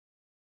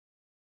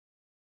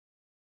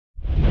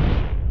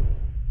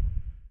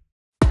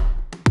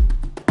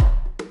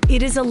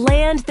It is a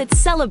land that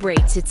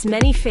celebrates its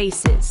many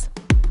faces.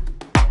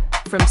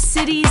 From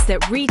cities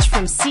that reach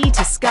from sea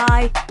to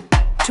sky,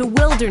 to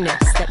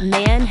wilderness that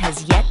man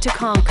has yet to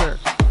conquer.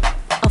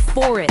 A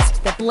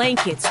forest that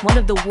blankets one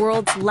of the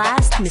world's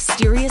last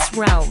mysterious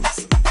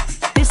realms.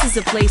 This is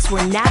a place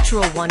where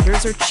natural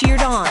wonders are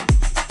cheered on,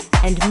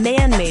 and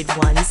man-made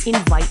ones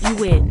invite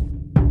you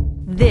in.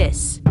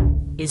 This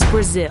is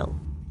Brazil.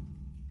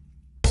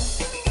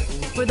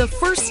 For the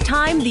first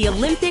time, the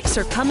Olympics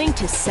are coming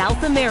to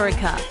South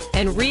America,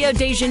 and Rio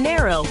de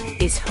Janeiro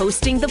is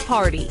hosting the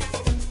party.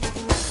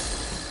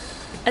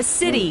 A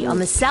city on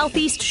the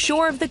southeast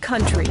shore of the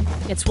country,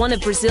 it's one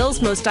of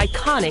Brazil's most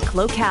iconic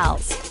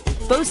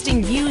locales,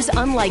 boasting views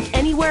unlike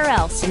anywhere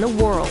else in the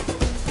world.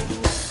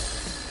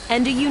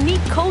 And a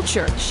unique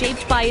culture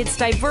shaped by its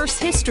diverse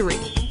history.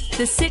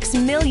 The 6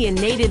 million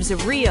natives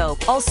of Rio,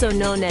 also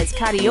known as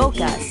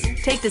cariocas,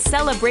 take the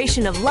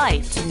celebration of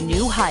life to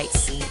new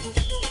heights.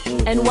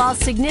 And while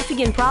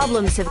significant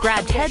problems have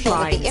grabbed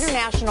headlines, the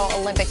International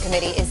Olympic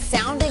Committee is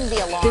sounding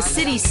the alarm. The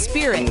city's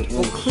spirit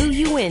will clue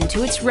you in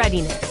to its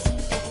readiness.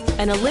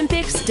 An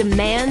Olympics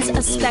demands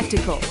a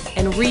spectacle,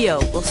 and Rio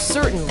will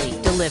certainly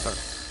deliver.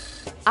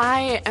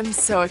 I am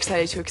so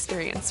excited to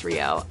experience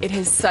Rio. It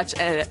has such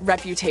a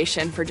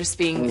reputation for just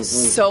being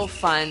so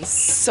fun,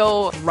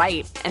 so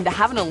bright, and to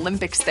have an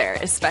Olympics there,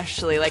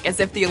 especially, like as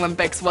if the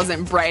Olympics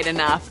wasn't bright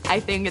enough. I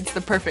think it's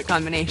the perfect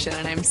combination,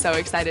 and I'm so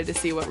excited to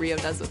see what Rio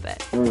does with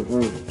it.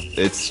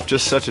 It's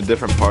just such a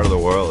different part of the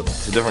world.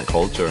 It's a different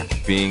culture.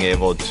 Being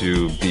able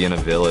to be in a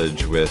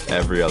village with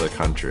every other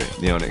country,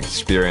 and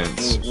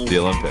experience the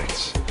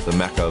Olympics, the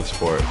mecca of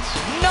sports.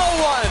 No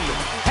one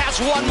has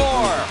won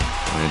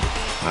more.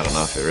 I don't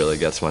know if it really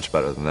gets much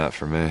better than that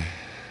for me.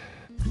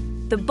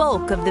 The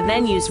bulk of the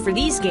venues for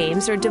these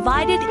games are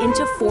divided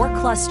into 4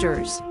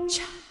 clusters.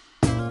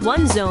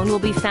 One zone will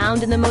be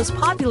found in the most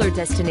popular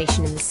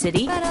destination in the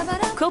city.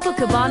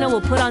 Copacabana will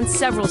put on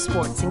several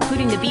sports,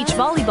 including the beach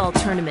volleyball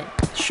tournament,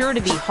 sure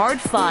to be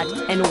hard-fought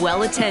and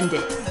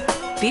well-attended.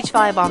 Beach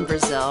volleyball in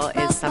Brazil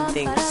is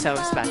something so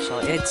special.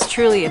 It's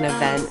truly an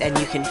event, and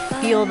you can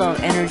feel the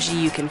energy,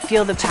 you can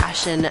feel the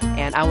passion,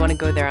 and I want to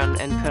go there and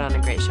put on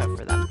a great show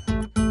for them.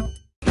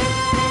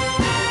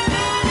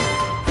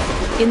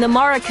 In the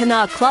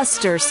Maracanã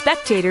cluster,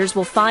 spectators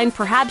will find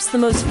perhaps the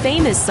most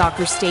famous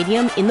soccer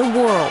stadium in the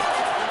world.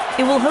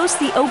 It will host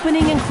the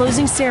opening and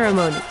closing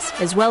ceremonies,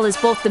 as well as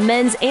both the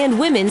men's and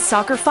women's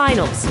soccer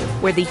finals,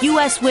 where the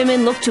U.S.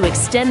 women look to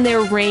extend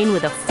their reign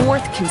with a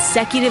 4th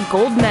consecutive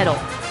gold medal,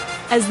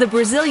 as the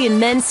Brazilian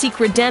men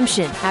seek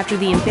redemption after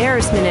the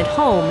embarrassment at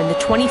home in the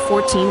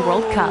 2014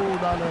 World Cup.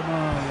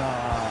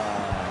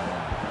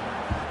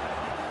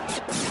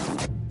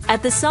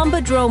 At the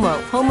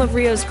Sambadromo, home of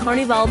Rio's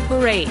Carnival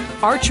Parade,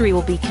 archery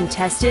will be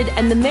contested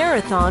and the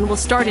marathon will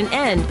start and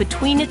end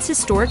between its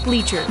historic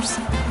bleachers.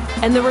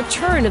 And the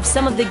return of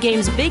some of the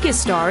game's biggest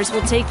stars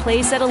will take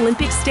place at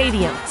Olympic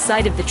Stadium,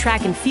 site of the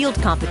track and field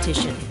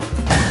competition.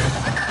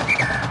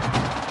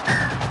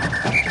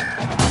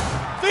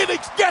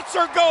 Phoenix gets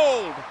her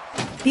gold!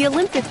 The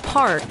Olympic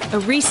Park, a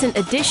recent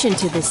addition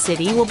to the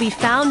city, will be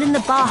found in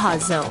the Baja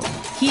Zone.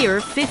 Here,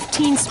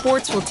 15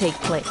 sports will take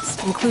place,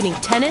 including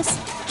tennis,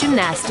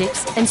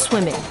 gymnastics, and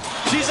swimming.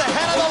 She's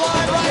ahead of the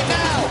line right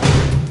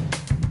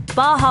now!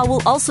 Baja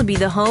will also be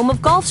the home of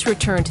golf's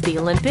return to the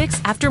Olympics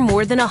after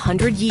more than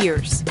 100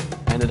 years.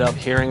 I ended up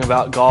hearing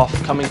about golf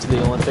coming to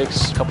the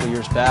Olympics a couple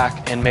years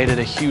back and made it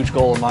a huge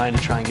goal of mine to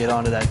try and get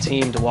onto that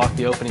team, to walk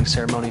the opening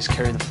ceremonies,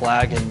 carry the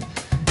flag, and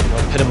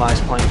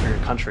epitomize playing for your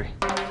country.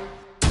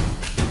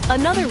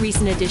 Another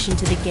recent addition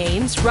to the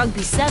Games,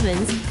 Rugby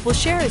Sevens, will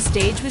share a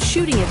stage with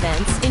shooting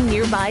events in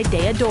nearby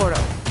Deodoro.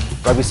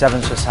 Rugby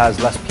Sevens just has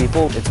less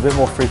people. It's a bit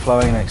more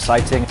free-flowing and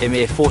exciting.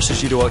 It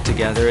forces you to work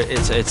together.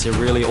 It's a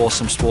really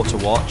awesome sport to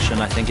watch,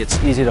 and I think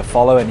it's easy to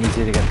follow and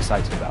easy to get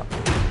excited about.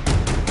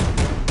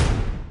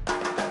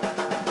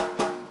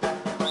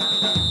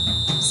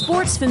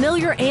 Sports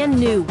familiar and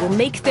new will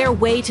make their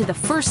way to the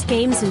first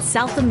Games in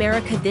South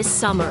America this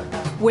summer,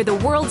 where the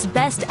world's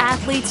best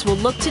athletes will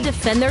look to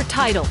defend their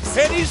titles.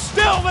 And he's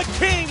still the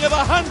king of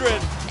 100!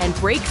 And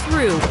break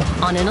through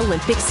on an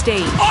Olympic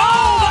stage.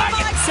 Oh my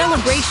God!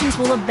 Celebrations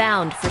will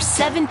abound for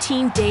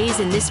 17 days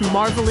in this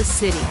marvelous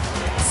city.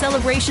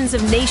 Celebrations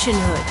of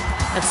nationhood,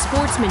 of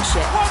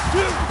sportsmanship,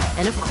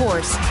 and of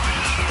course,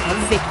 of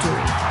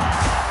victory.